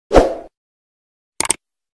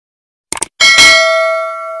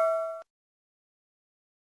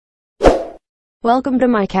Welcome to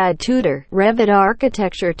my CAD Tutor Revit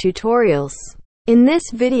Architecture Tutorials. In this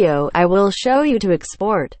video, I will show you to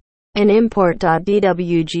export and import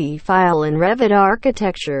 .dwg file in Revit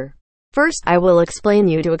Architecture. First, I will explain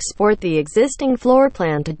you to export the existing floor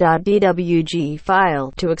plan to .dwg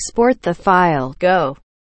file. To export the file, go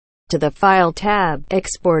to the File tab,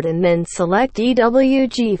 Export, and then select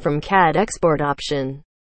DWG from CAD Export option.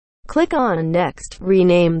 Click on Next,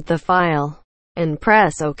 rename the file, and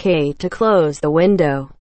press OK to close the window.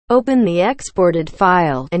 Open the exported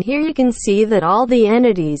file, and here you can see that all the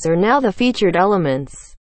entities are now the featured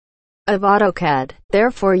elements of AutoCAD.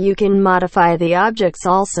 Therefore, you can modify the objects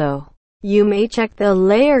also. You may check the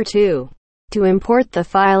layer too. To import the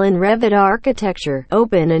file in Revit Architecture,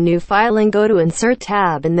 open a new file and go to Insert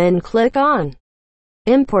tab and then click on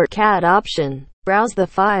Import CAD option. Browse the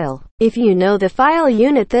file. If you know the file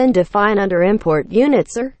unit, then define under Import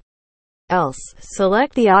Units or else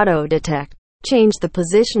select the Auto Detect. Change the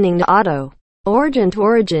positioning to Auto Origin to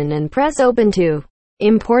Origin and press Open to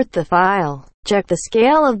import the file. Check the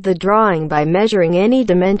scale of the drawing by measuring any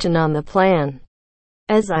dimension on the plan,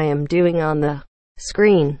 as I am doing on the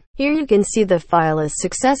screen. Here you can see the file is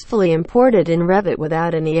successfully imported in Revit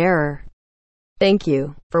without any error. Thank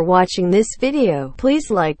you for watching this video. Please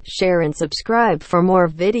like, share and subscribe for more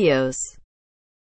videos.